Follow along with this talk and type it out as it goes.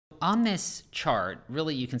on this chart,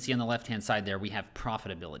 really you can see on the left-hand side there, we have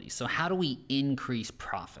profitability. So how do we increase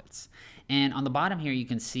profits? And on the bottom here, you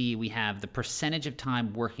can see we have the percentage of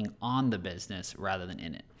time working on the business rather than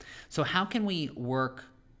in it. So how can we work,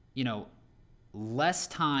 less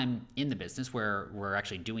time in the business where we're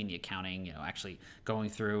actually doing the accounting, actually going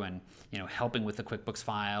through and, helping with the QuickBooks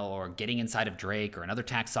file or getting inside of Drake or another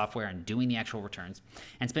tax software and doing the actual returns,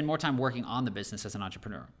 and spend more time working on the business as an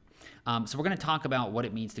entrepreneur. So we're going to talk about what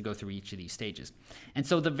it means to go through each of these stages. And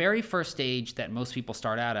so the very first stage that most people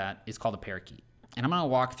start out at is called a parakeet. And I'm going to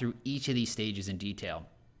walk through each of these stages in detail.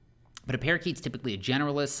 But a parakeet's typically a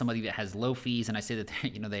generalist, somebody that has low fees, and I say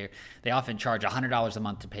that they often charge $100 a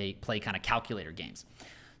month to play kind of calculator games.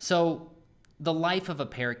 So the life of a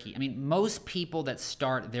parakeet. I mean, most people that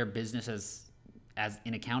start their business as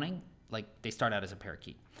in accounting, like they start out as a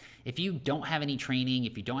parakeet. If you don't have any training,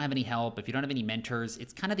 if you don't have any help, if you don't have any mentors,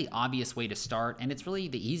 it's kind of the obvious way to start, and it's really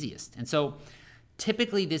the easiest. And so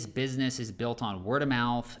typically this business is built on word of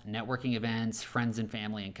mouth, networking events, friends and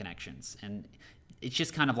family, and connections. And it's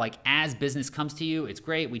just kind of like as business comes to you, it's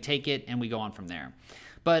great, we take it, and we go on from there.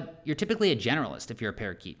 But you're typically a generalist if you're a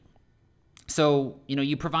parakeet. So,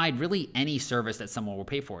 you provide really any service that someone will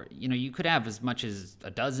pay for. You could have as much as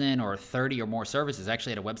a dozen or 30 or more services.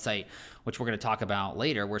 Actually, at a website, which we're going to talk about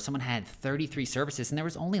later, where someone had 33 services, and there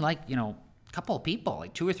was only a couple of people,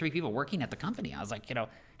 like 2 or 3 people working at the company. I was like,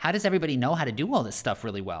 how does everybody know how to do all this stuff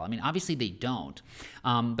really well? I mean, obviously they don't.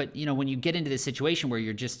 But, when you get into this situation where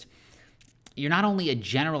you're not only a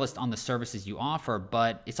generalist on the services you offer,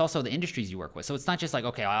 but it's also the industries you work with. So it's not just like,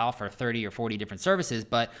 okay, I offer 30 or 40 different services,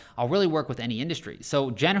 but I'll really work with any industry.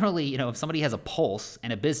 So generally, if somebody has a pulse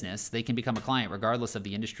and a business, they can become a client regardless of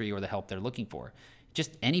the industry or the help they're looking for.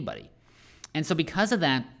 Just anybody. And so because of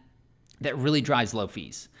that, that really drives low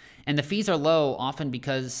fees. And the fees are low often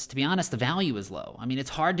because, to be honest, the value is low. I mean, it's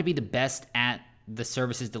hard to be the best at the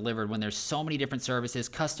services delivered when there's so many different services,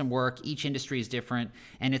 custom work, each industry is different,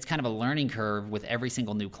 and it's kind of a learning curve with every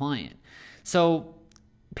single new client. So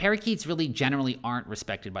parakeets really generally aren't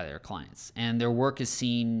respected by their clients, and their work is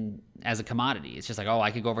seen as a commodity. It's just like, oh,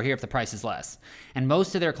 I could go over here if the price is less. And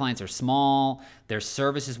most of their clients are small, their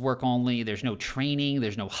services work only, there's no training,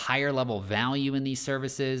 there's no higher level value in these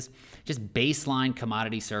services, just baseline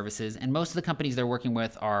commodity services. And most of the companies they're working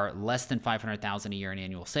with are less than $500,000 a year in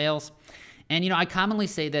annual sales. And, I commonly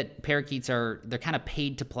say that parakeets they're kind of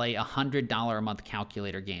paid to play $100 a month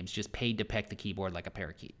calculator games, just paid to peck the keyboard like a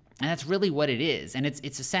parakeet. And that's really what it is. And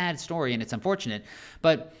it's a sad story and it's unfortunate.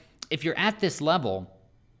 But if you're at this level,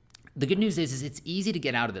 the good news is it's easy to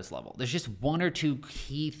get out of this level. There's just 1 or 2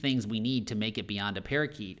 key things we need to make it beyond a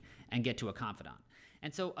parakeet and get to a confidant.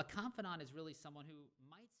 And so a confidant is really someone who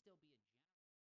might